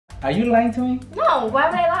Are you lying to me? No, why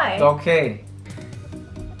would I lie? Okay.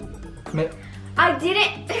 I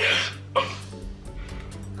didn't.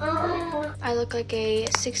 I look like a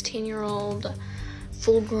 16-year-old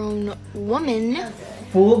full-grown woman.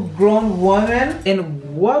 Full-grown woman?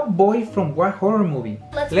 And what boy from what horror movie?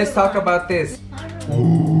 Let's talk about this.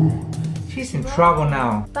 Ooh, she's in trouble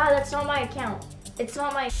now. Bah, that's not my account. It's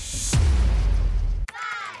not my...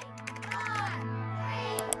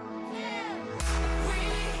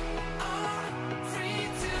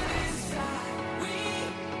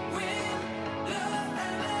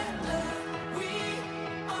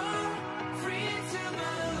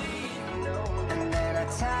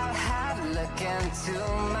 Into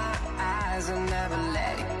my eyes and never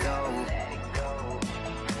let it go.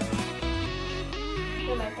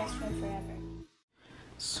 You're my best friend forever.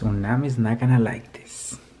 Tsunami's not gonna like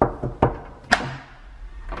this.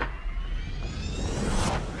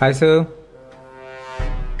 Hi, Sue.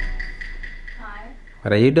 Hi.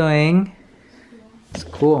 What are you doing?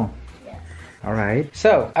 School. Yes. All right.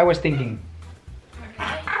 So, I was thinking.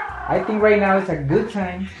 I think right now is a good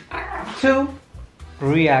time to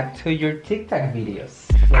react to your TikTok videos.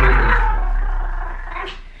 What do you think?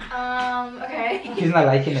 Okay. She's not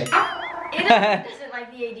liking it. It doesn't like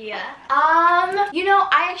the idea. You know,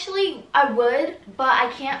 I would, but I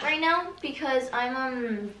can't right now because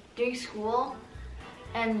I'm doing school,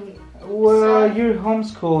 and Well, so, you're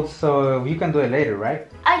homeschooled, so you can do it later, right?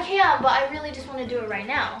 I can, but I really just want to do it right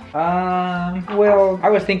now. Well, I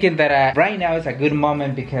was thinking that right now is a good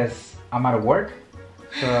moment because I'm out of work,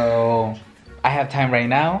 so I have time right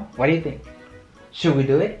now. What do you think? Should we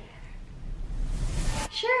do it?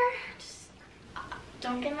 Sure. Just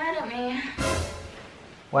don't get mad at me.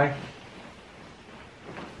 Why?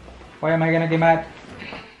 Why am I gonna get mad?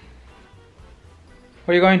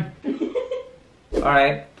 Where are you going?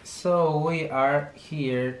 Alright, so we are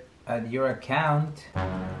here at your account.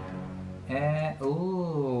 And,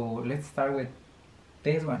 ooh, let's start with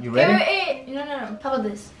this one. You ready? Wait. No. How about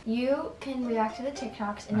this? You can react to the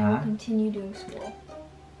TikToks and I will continue doing school.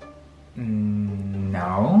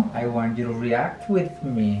 No, I want you to react with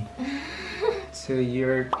me to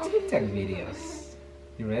your TikTok videos.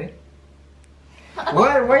 You ready?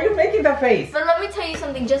 What? Why are you making that face? But let me tell you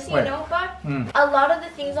something, just so you know, Bob. A lot of the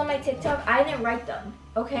things on my TikTok, I didn't write them.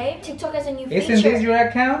 Okay? TikTok has a new feature. Isn't this your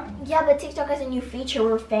account? Yeah, but TikTok has a new feature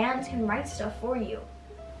where fans can write stuff for you.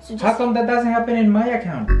 So just how come that doesn't happen in my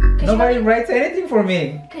account? Nobody writes anything for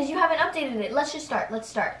me. Because you haven't updated it. Let's just start. Let's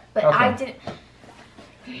start. But okay. I didn't.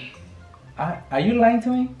 Are you lying to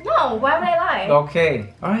me? No, why would I lie?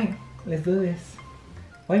 Okay. Alright, let's do this.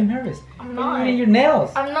 Why are you nervous? I'm not. You're your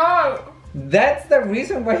nails. I'm not. That's the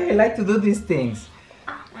reason why I like to do these things.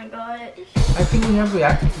 Oh my god. I think we have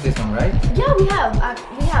reacted to this one, right? Yeah, we have.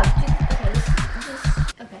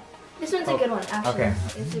 Okay. This one's a good one, actually. Okay.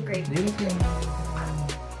 It's a great. Do you think?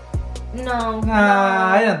 No.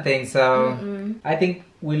 Nah, I don't think so. Mm-mm. I think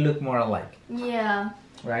we look more alike. Yeah.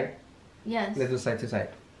 Right? Yes. Let's do side to side.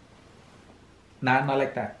 Not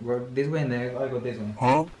like that. Go this way and then I'll go this way.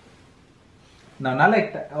 Huh? No, not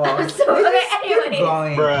like that. Oh, okay, anyways.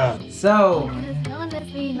 Going. Bruh. So. No,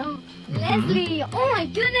 Leslie, no. Leslie, oh my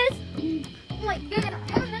goodness. Oh my goodness.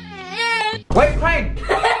 Why are you crying?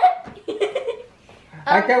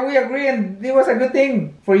 How can we agree and it was a good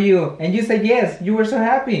thing for you? And you said yes. You were so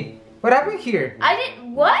happy. What happened here? I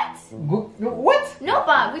didn't. What? What? No,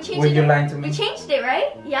 Bob. We changed it. Were you lying to me? We changed it,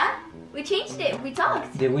 right? Yeah. We changed it. We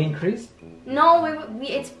talked. Did we increase? No,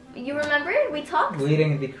 it's. You remember? We talked. We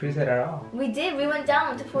didn't decrease it at all. We did. We went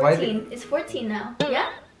down to Why 14. It's 14 now. Yeah.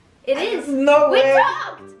 It is. No we way.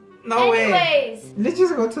 talked. No way. Anyways. Let's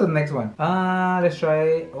just go to the next one. Let's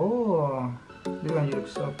try. Oh, this one you look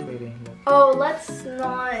so pretty. Oh, let's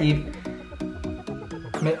not. I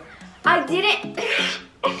didn't.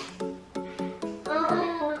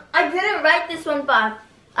 I didn't write this one, Bob.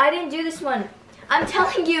 I didn't do this one. I'm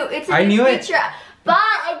telling you, it's a new feature. But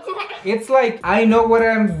I didn't. It's like I know what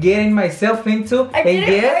I'm getting myself into, and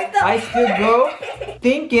yet I still go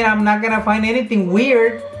thinking I'm not gonna find anything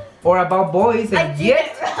weird or about boys, and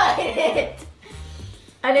yet write it.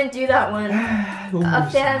 I didn't do that one. A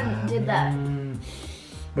fan did that.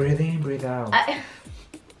 Breathe in, breathe out.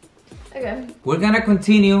 Okay. We're gonna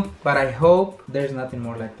continue, but I hope there's nothing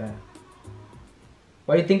more like that.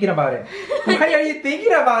 Why are you thinking about it? Why are you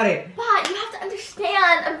thinking about it? But you have to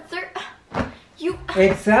understand.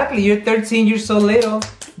 Exactly, you're 13, you're so little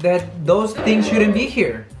that those things shouldn't be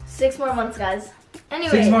here. 6 more months, guys.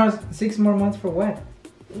 Anyway. 6 more months for what?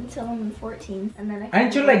 Until I'm 14, and then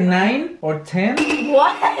Aren't you like 9 or 10?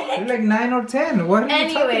 What? You're like 9 or 10. What are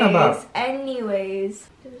you talking about? Anyways.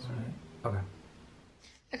 Okay.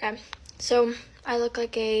 Okay, so I look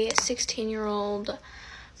like a 16-year-old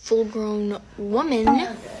full-grown woman.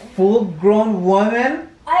 Full-grown woman?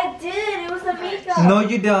 I did. It was the makeup. No,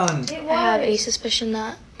 you don't. I have a suspicion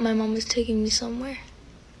that my mom is taking me somewhere.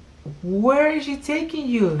 Where is she taking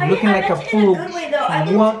you? Looking like a fool. I meant it in a good way, though.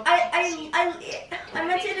 I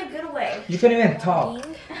meant it in a good way. You can't even talk.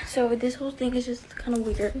 So this whole thing is just kind of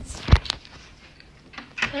weird.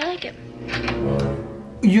 But I like it.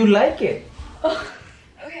 You like it?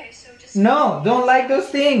 Okay, so just... No, don't like those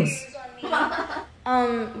things.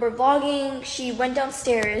 We're vlogging. She went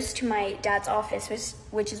downstairs to my dad's office,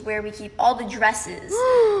 which is where we keep all the dresses.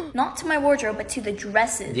 Not to my wardrobe, but to the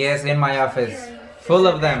dresses. Yes, in my office. Full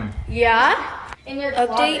of them. Yeah? In your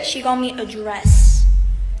update, she got me a dress.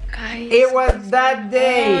 Guys. It was that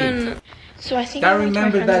day. So I think I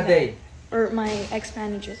remember that day. Or my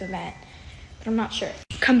ex-manager's event. But I'm not sure.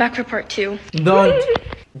 Come back for part 2.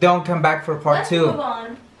 Don't come back for part 2.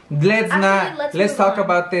 Let's move on. Let's talk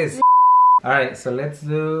about this. Alright, so let's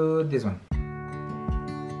do this one.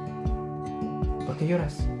 ¿Por qué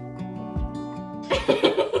lloras?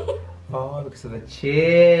 Oh, because of the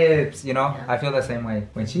chips. You know, I feel the same way.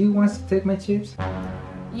 When she wants to take my chips.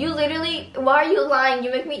 You literally, why are you lying?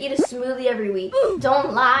 You make me eat a smoothie every week.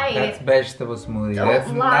 Don't lie. That's vegetable smoothie. Don't That's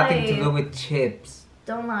lie. nothing to do with chips.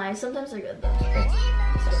 Don't lie. Sometimes they're good though. Okay.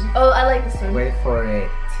 Oh, I like this one. Wait for it.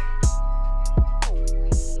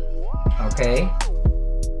 Okay.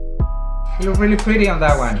 You look really pretty on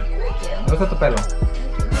that one. Thank you. Me gusta tu pelo.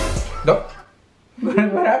 No.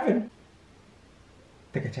 What happened?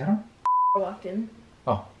 ¿Te cacharon? I walked in.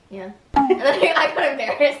 Oh. Yeah. And then I got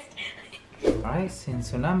embarrassed. Alright,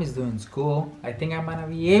 since Tsunami's doing school, I think I'm gonna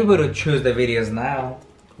be able to choose the videos now.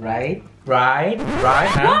 Right? Right?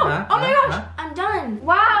 Huh? Oh my gosh! I'm done.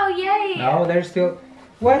 Wow, yay! No, there's still...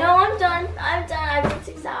 What? No, I'm done. I've been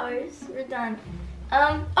 6 hours. We're done.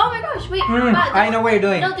 Oh my gosh, wait. I know what you're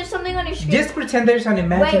doing. No, there's something on your screen. Just pretend there's an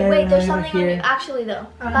imaginary Wait, there's line something on here. your... Actually, though.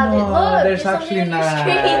 No, Look, there's something actually on your not.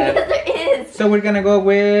 screen. Yes, there is. So we're gonna go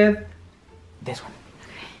with this one.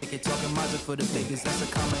 For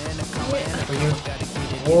you.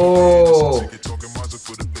 Whoa.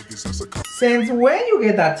 Since when you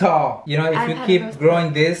get that tall? You know, if you keep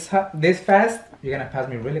growing this fast, you're gonna pass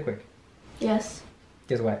me really quick. Yes.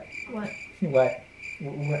 Guess what? What? What?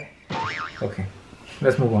 Okay,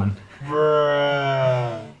 let's move on.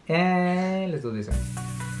 And let's do this one.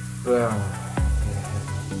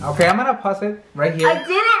 Okay, I'm gonna pause it right here. I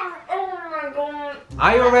didn't. Oh my god.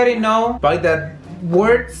 I already know by the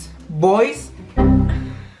words, boys.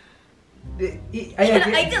 I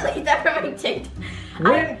delete that from my TikTok.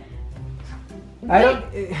 Where? I don't.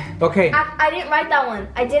 Okay. I didn't write that one.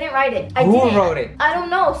 I didn't write it. Who wrote it? I don't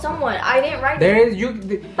know. Someone. I didn't write There it. is you.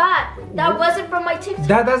 But that wasn't from my TikTok.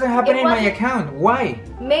 That doesn't happen It in my wasn't. account. Why?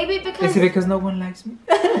 Maybe because. Is it because no one likes me?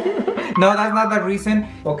 No, that's not the reason.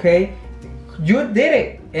 Okay. You did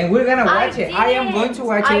it, and we're gonna watch it. I am going to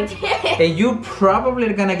watch it, and you probably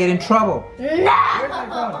are gonna get in trouble.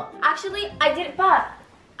 No. Actually, I didn't. But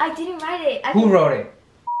I didn't write it. Who wrote it?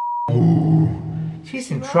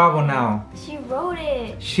 She's in trouble now. She wrote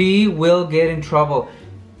it. She will get in trouble.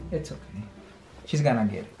 It's okay. She's gonna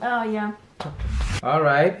get it. Oh yeah. All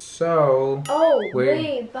right. So. Oh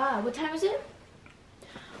wait, Bob. What time is it?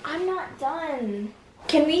 I'm not done.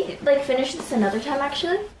 Can we like finish this another time?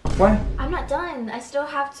 Actually. What? I'm not done. I still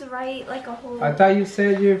have to write like a whole. I thought you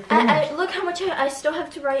said you're finished. Look how much I still have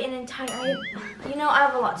to write an entire. You know, I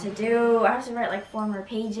have a lot to do. I have to write like 4 more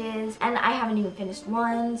pages, and I haven't even finished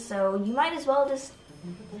one. So you might as well just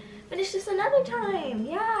finish this another time.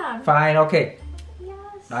 Yeah. Fine. Okay.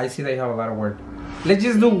 Yes. I see that you have a lot of work. Let's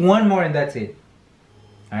just do one more and that's it.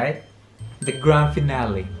 All right. The grand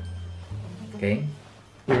finale. Okay.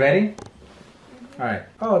 You ready? All right.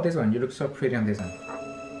 Oh, this one. You look so pretty on this one.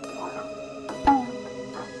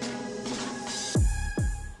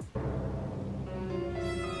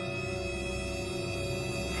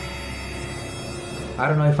 I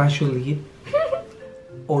don't know if I should lead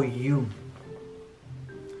or you.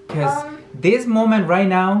 Because this moment right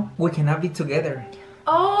now, we cannot be together.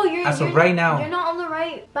 Oh, you're as of right now. You're not on the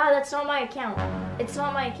right. Bah, that's not my account. It's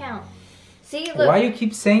not my account. See, look. Why you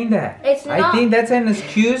keep saying that? It's not. I think that's an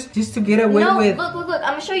excuse just to get away with. No, look.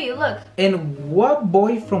 I'm gonna show you. Look. And what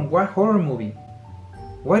boy from what horror movie?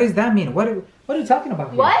 What does that mean? What are you talking about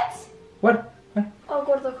here? What? What? Oh,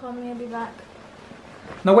 Gordo called me. I'll be back.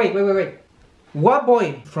 No, wait. What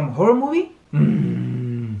boy from horror movie?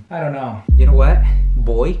 I don't know. You know what?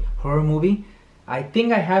 Boy, horror movie? I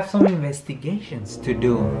think I have some investigations to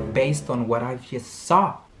do based on what I just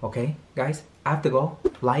saw. Okay, guys? I have to go.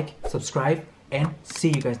 Like, subscribe, and see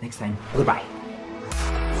you guys next time. Goodbye.